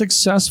most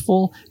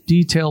successful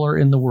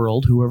detailer in the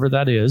world, whoever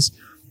that is,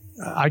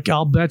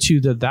 I'll bet you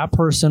that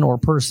person or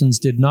persons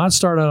did not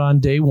start out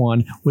on day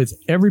one with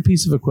every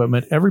piece of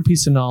equipment, every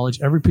piece of knowledge,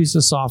 every piece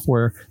of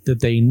software that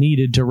they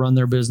needed to run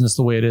their business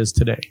the way it is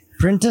today.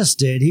 Prentice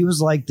did. He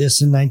was like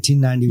this in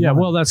 1991. Yeah,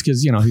 well, that's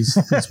because,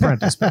 he's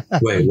Prentice.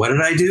 Wait, what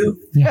did I do?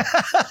 Yeah.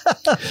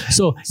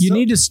 So you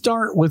need to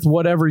start with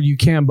whatever you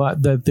can,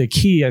 but the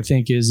key, I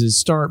think, is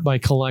start by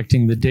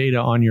collecting the data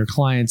on your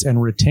clients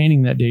and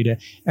retaining that data,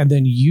 and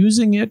then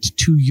using it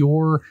to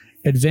your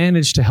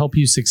advantage to help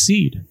you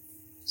succeed.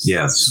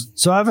 Yes.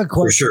 So I have a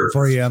question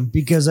for you,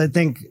 because I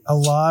think a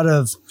lot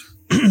of,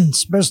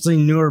 especially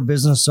newer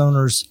business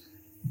owners,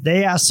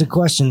 they ask the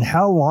question,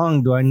 how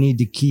long do I need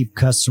to keep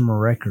customer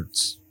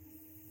records?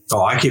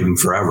 Oh, I keep them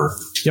forever.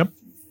 Yep.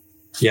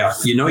 Yeah.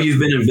 You've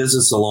been in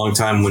business a long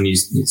time when you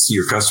see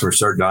your customers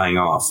start dying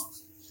off.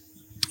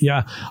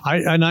 Yeah. I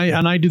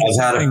do. I've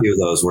had a few of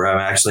those where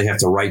I actually have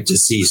to write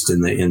deceased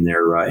in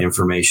their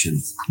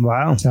information.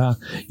 Wow.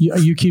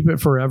 You keep it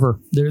forever.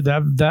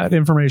 That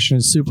information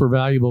is super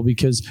valuable,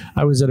 because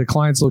I was at a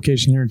client's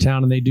location here in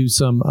town, and they do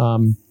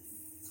some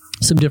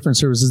different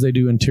services. They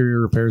do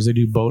interior repairs. They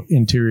do boat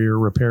interior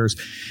repairs.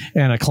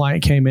 And a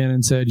client came in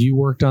and said, you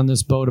worked on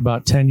this boat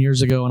about 10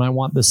 years ago, and I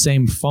want the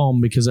same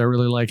foam because I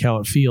really like how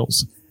it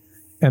feels.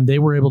 And they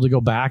were able to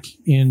go back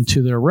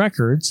into their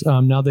records.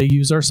 Now they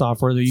use our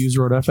software, they use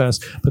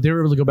RoadFS, but they were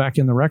able to go back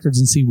in the records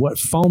and see what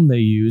foam they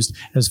used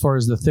as far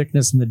as the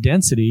thickness and the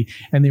density.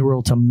 And they were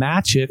able to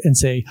match it and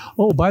say,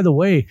 oh, by the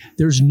way,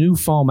 there's new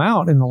foam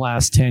out in the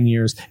last 10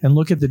 years. And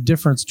look at the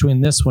difference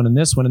between this one and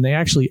this one. And they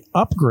actually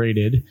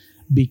upgraded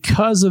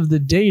because of the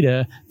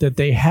data that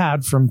they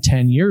had from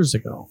 10 years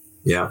ago.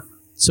 Yeah.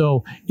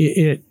 So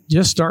it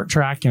just start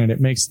tracking it.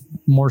 It makes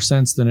more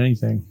sense than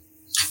anything.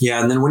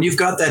 Yeah, and then when you've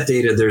got that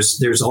data,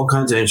 there's all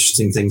kinds of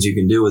interesting things you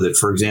can do with it.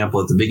 For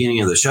example, at the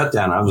beginning of the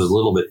shutdown, I was a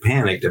little bit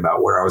panicked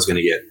about where I was going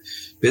to get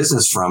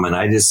business from, and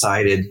I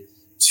decided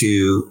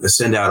to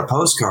send out a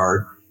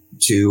postcard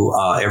to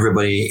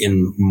everybody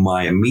in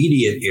my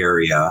immediate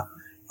area,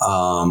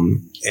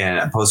 and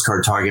a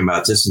postcard talking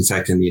about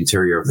disinfecting the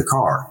interior of the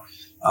car.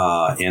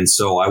 And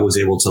so I was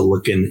able to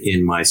look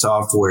in my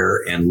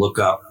software and look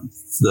up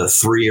the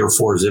 3 or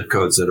 4 zip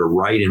codes that are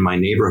right in my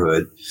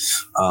neighborhood,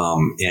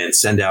 and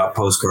send out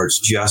postcards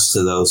just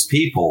to those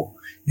people.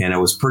 And it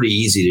was pretty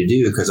easy to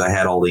do because I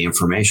had all the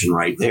information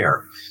right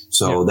there.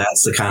 So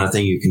that's the kind of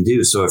thing you can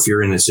do. So if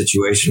you're in a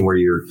situation where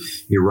you're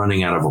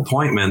running out of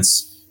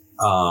appointments,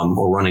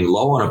 or running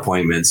low on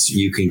appointments,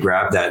 you can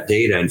grab that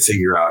data and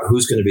figure out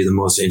who's going to be the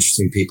most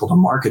interesting people to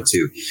market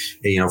to.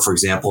 And, for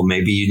example,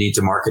 maybe you need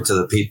to market to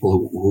the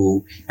people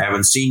who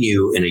haven't seen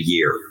you in a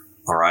year.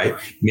 All right.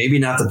 Maybe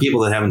not the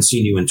people that haven't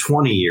seen you in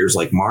 20 years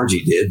like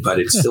Margie did, but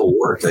it still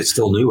worked. I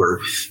still knew her.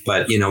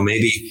 But,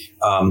 maybe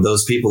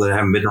those people that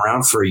haven't been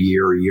around for a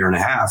year and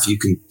a half, you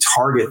can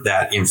target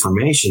that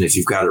information if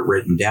you've got it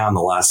written down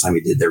the last time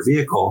you did their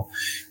vehicle,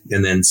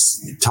 and then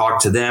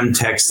talk to them,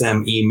 text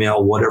them,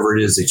 email, whatever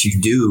it is that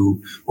you do,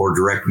 or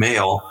direct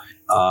mail,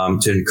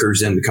 to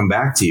encourage them to come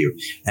back to you.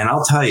 And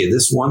I'll tell you,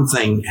 this one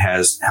thing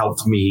has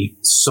helped me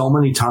so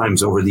many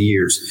times over the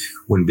years.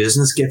 When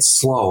business gets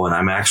slow and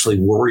I'm actually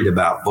worried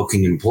about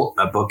booking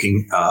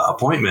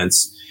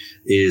appointments,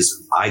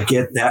 is I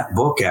get that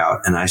book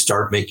out and I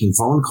start making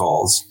phone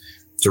calls,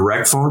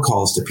 direct phone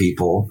calls to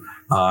people.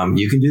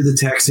 You can do the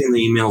texting, the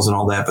emails and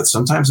all that, but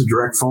sometimes a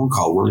direct phone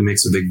call really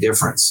makes a big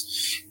difference.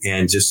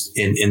 And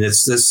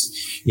it's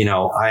this,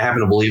 I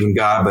happen to believe in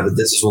God, but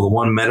this is the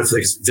one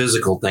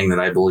metaphysical thing that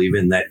I believe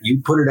in, that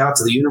you put it out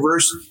to the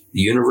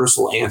universe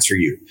will answer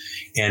you.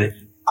 And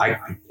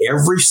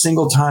every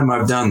single time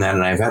I've done that,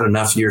 and I've had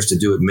enough years to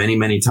do it many,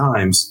 many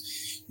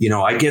times,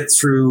 I get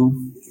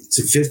through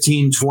to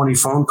 15, 20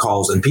 phone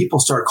calls and people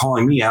start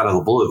calling me out of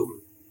the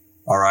blue.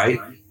 All right.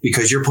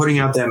 Because you're putting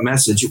out that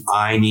message,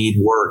 I need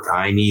work.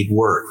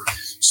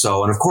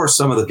 So, and of course,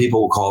 some of the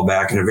people will call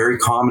back, and a very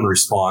common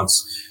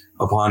response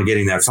upon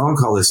getting that phone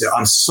call, they say,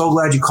 I'm so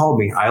glad you called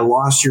me. I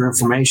lost your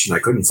information. I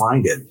couldn't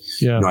find it.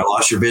 Yeah. I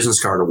lost your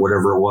business card or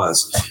whatever it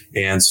was.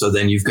 And so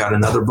then you've got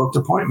another booked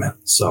appointment.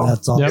 So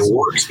that's awesome. It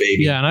works,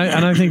 baby. Yeah.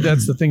 And I think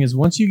that's the thing, is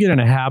once you get in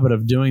a habit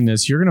of doing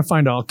this, you're going to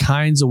find all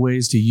kinds of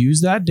ways to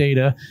use that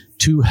data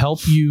to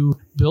help you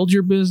build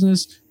your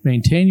business,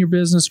 maintain your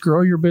business,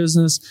 grow your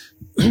business,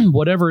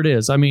 whatever it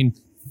is. I mean,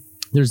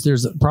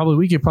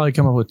 we could probably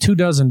come up with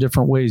 24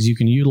 different ways you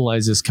can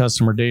utilize this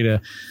customer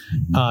data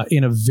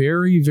in a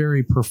very,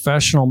 very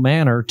professional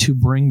manner to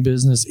bring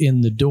business in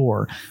the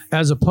door,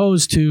 as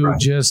opposed to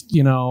just,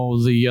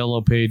 the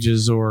yellow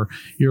pages or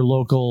your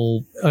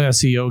local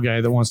SEO guy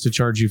that wants to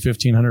charge you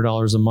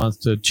 $1,500 a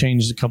month to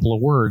change a couple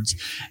of words.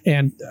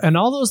 And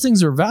all those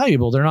things are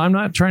valuable. I'm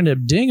not trying to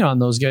ding on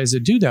those guys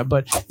that do that,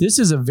 but this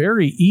is a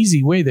very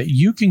easy way that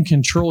you can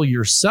control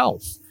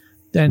yourself.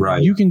 Then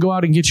you can go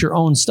out and get your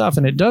own stuff,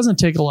 and it doesn't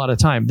take a lot of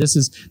time. This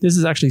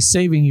is actually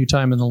saving you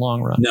time in the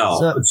long run.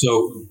 No.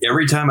 So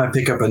every time I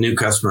pick up a new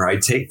customer, I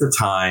take the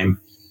time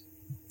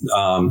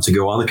to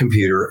go on the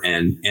computer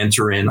and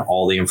enter in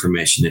all the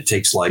information. It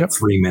takes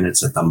 3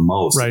 minutes at the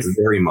most, the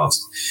very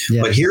most.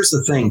 Yes. But here's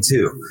the thing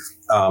too.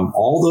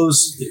 All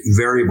those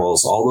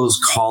variables, all those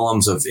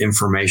columns of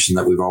information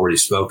that we've already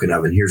spoken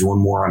of. And here's one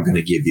more I'm going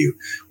to give you.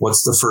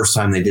 What's the first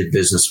time they did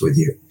business with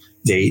you?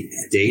 Date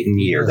and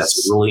year. Yes.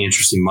 That's really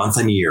interesting. Month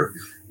and year.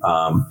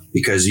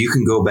 Because you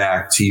can go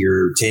back to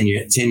your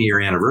 10-year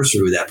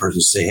anniversary with that person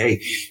and say,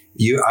 hey,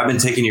 I've been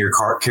taking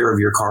care of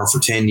your car for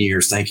 10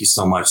 years. Thank you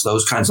so much.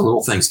 Those kinds of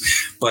little things.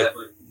 But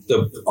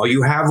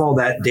you have all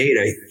that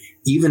data,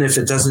 even if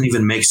it doesn't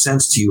even make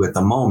sense to you at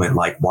the moment.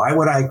 Like, why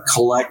would I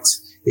collect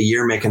the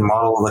year, make, and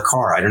model of the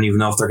car? I don't even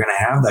know if they're going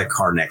to have that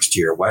car next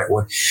year. What?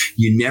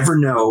 You never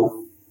know.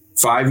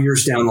 5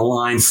 years down the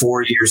line,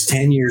 4 years,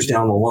 10 years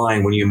down the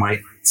line, when you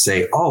might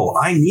say, oh,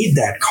 I need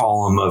that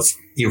column of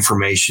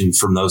information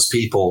from those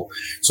people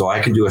so I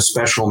can do a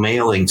special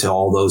mailing to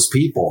all those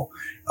people.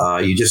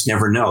 You just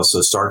never know. So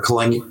start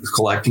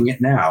collecting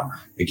it now.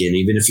 Again,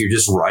 even if you're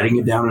just writing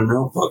it down in a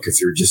notebook, if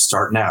you're just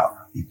starting out,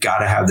 you've got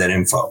to have that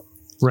info.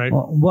 Right.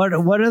 Well,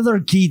 what other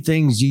key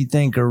things do you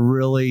think are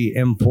really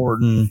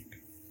important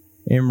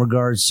in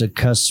regards to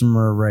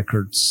customer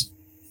records?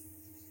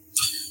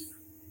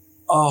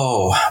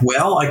 Oh,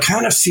 well, I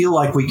kind of feel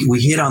like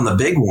we hit on the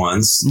big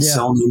ones. Yeah.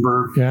 Cell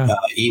number,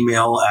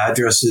 email,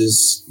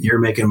 addresses, year,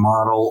 make, and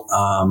model.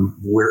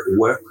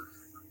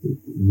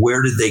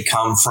 Where did they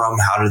come from?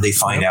 How did they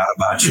find out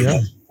about you?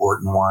 That's an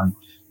important one.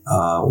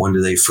 When do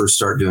they first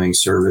start doing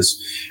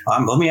service?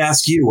 Let me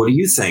ask you, what do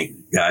you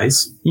think,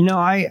 guys?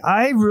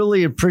 I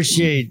really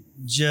appreciate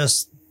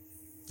just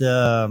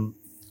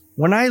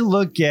when I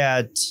look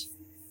at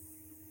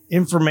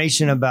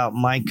information about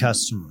my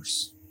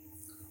customers,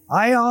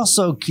 I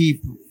also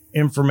keep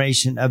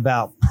information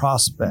about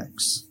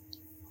prospects.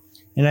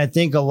 And I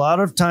think a lot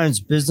of times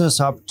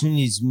business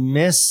opportunities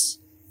miss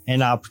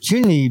an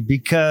opportunity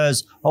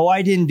because,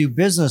 I didn't do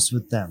business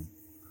with them.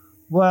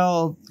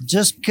 Well,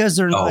 just because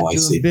they're not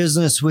doing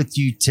business with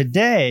you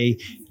today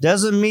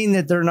doesn't mean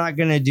that they're not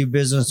going to do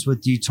business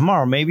with you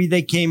tomorrow. Maybe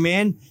they came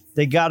in,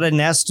 they got an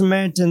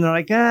estimate and they're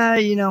like,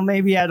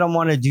 maybe I don't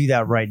want to do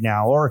that right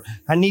now, or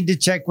I need to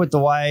check with the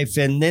wife.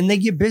 And then they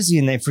get busy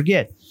and they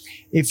forget.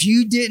 If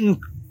you didn't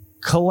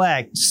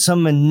collect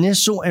some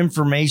initial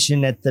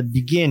information at the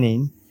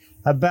beginning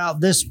about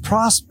this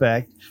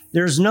prospect,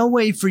 there's no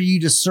way for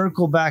you to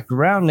circle back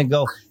around and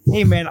go,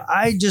 hey, man,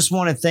 I just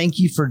want to thank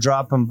you for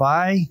dropping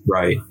by.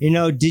 Right.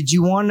 Did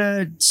you want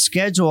to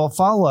schedule a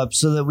follow-up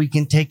so that we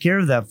can take care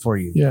of that for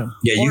you? Yeah.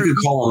 Yeah, you could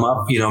call them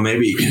up.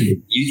 Maybe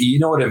you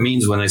know what it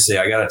means when they say,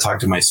 I got to talk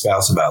to my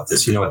spouse about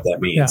this. You know what that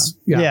means?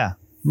 Yeah.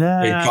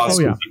 It costs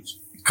too much.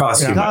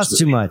 It costs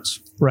too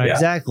much. Right. Yeah.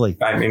 Exactly.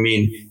 I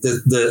mean,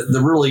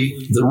 the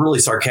really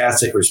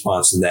sarcastic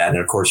response to that, and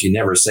of course you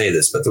never say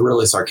this, but the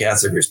really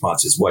sarcastic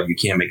response is, what, you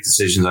can't make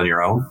decisions on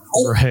your own?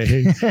 Right.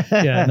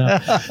 Yeah.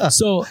 No.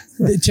 So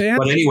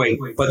but anyway,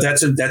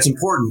 that's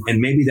important.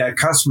 And maybe that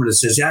customer that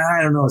says,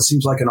 I don't know, it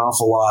seems like an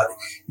awful lot.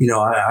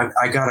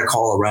 I got to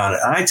call around it.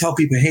 And I tell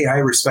people, hey, I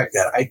respect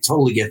that. I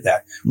totally get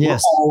that.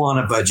 Yes. We're all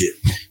on a budget.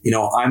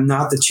 I'm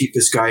not the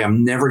cheapest guy.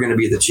 I'm never going to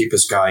be the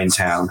cheapest guy in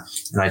town.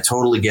 And I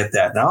totally get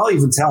that. And I'll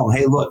even tell them,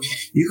 hey, look,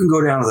 you can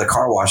go down to the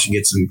car wash and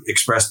get some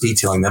express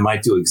detailing that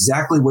might do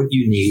exactly what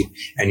you need,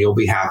 and you'll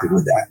be happy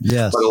with that.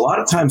 Yes. But a lot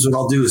of times what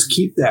I'll do is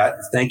keep that.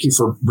 Thank you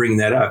for bringing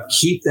that up.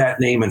 Keep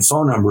that name and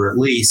phone number at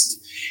least,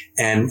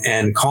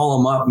 and call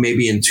them up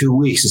maybe in 2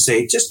 weeks and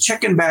say, just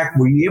checking back,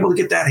 were you able to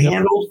get that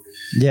handled?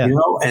 Yeah.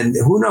 And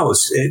who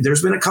knows?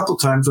 There's been a couple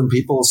times when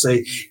people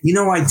say,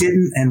 I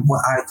didn't, and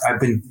I've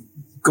been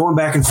going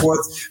back and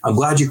forth. I'm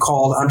glad you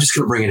called. I'm just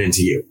going to bring it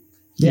into you.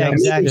 Yeah,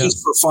 exactly.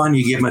 Just for fun,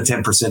 you give them a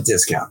 10%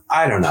 discount.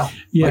 I don't know.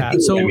 Yeah.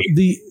 So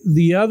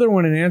the other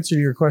one, in answer to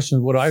your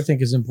question, what I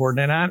think is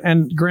important,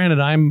 and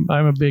granted, I'm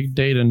a big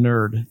data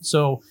nerd.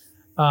 So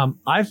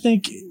I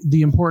think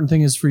the important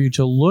thing is for you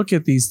to look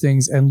at these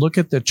things and look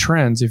at the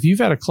trends. If you've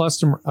had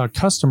a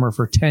customer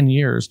for 10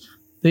 years,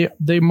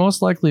 they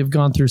most likely have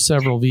gone through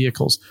several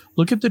vehicles.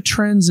 Look at the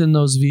trends in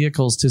those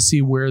vehicles to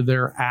see where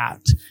they're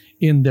at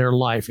in their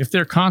life. If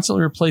they're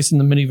constantly replacing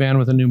the minivan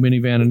with a new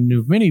minivan and a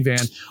new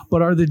minivan,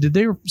 but did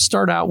they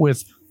start out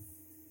with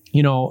a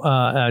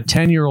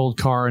 10-year-old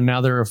car, and now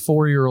they're a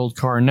 4-year-old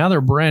car, and now they're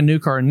a brand new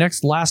car, and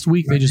last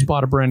week they just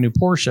bought a brand new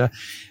Porsche?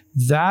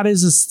 That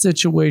is a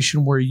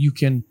situation where you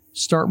can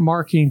start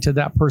marketing to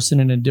that person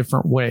in a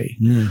different way.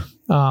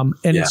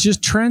 It's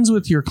just trends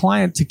with your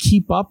client to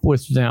keep up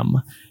with them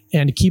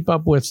and keep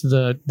up with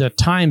the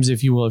times,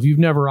 if you will. If you've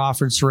never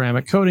offered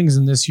ceramic coatings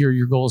and this year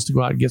your goal is to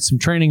go out and get some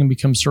training and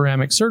become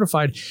ceramic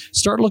certified,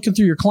 start looking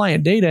through your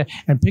client data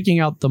and picking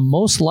out the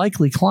most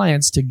likely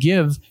clients to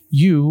give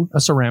you a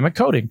ceramic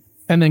coating,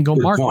 and then go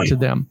market to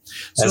them.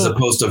 As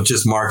opposed to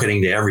just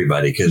marketing to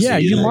everybody.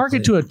 You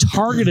market to a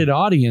targeted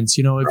audience.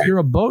 If you're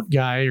a boat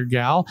guy or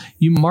gal,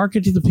 you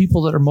market to the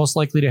people that are most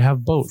likely to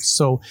have boats.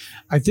 So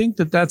I think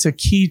that's a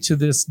key to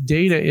this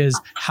data is,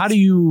 how do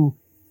you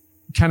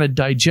kind of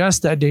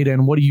digest that data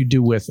and what do you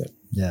do with it?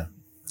 Yeah.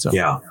 So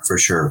yeah, for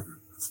sure.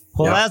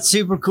 Well, that's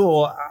super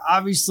cool.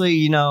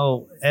 Obviously,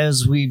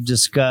 as we've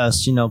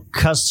discussed,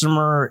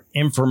 customer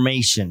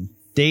information,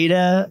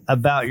 data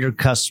about your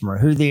customer,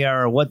 who they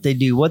are, what they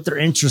do, what they're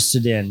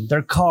interested in,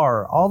 their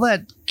car, all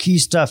that key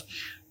stuff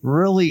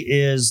really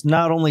is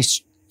not only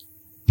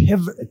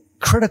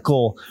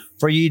critical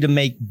for you to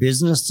make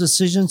business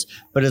decisions,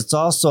 but it's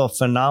also a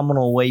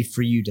phenomenal way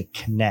for you to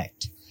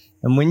connect.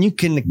 And when you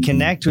can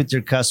connect with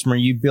your customer,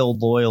 you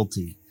build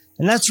loyalty.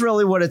 And that's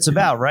really what it's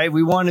about, right?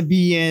 We want to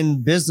be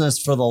in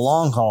business for the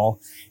long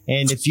haul.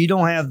 And if you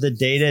don't have the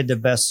data to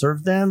best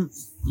serve them,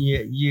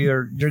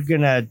 you're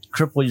going to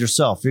cripple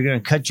yourself. You're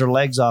going to cut your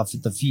legs off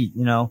at the feet,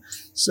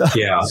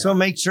 So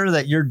make sure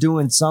that you're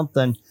doing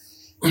something.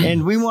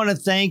 And we want to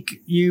thank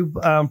you,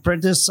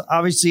 Prentice.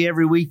 Obviously,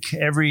 every week,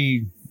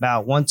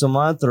 about once a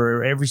month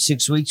or every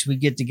 6 weeks, we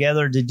get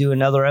together to do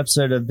another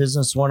episode of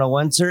Business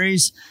 101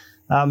 series.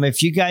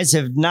 If you guys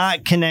have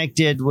not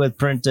connected with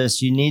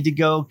Prentice, you need to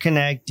go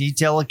connect.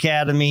 Detail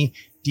Academy,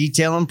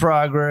 Detail in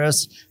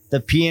Progress, the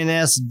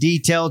PNS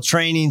Detail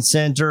Training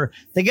Center.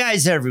 The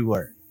guy's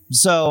everywhere.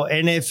 So,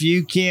 and if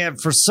you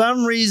for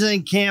some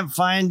reason can't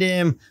find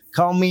him,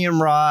 call me and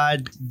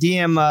Rod,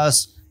 DM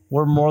us.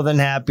 We're more than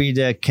happy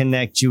to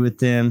connect you with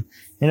them.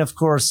 And of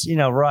course,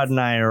 Rod and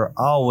I are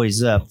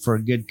always up for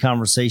a good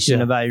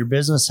conversation about your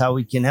business, how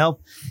we can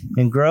help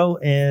and grow.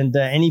 And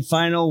any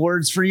final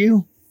words for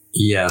you?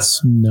 Yes.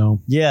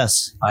 No.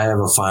 Yes. I have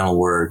a final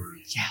word.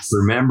 Yes.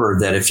 Remember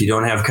that if you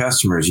don't have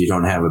customers, you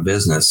don't have a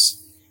business.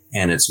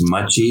 And it's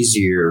much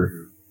easier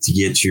to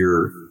get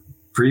your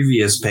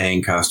previous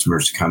paying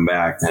customers to come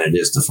back than it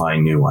is to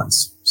find new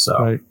ones.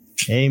 So,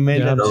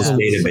 Amen. Those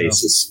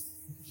databases.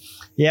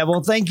 Yeah,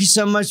 well, thank you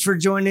so much for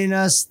joining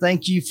us.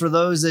 Thank you for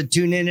those that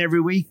tune in every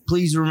week.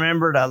 Please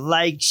remember to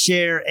like,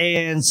 share,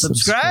 and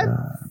subscribe.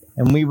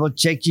 And we will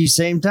check you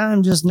same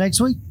time just next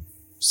week.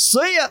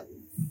 See ya.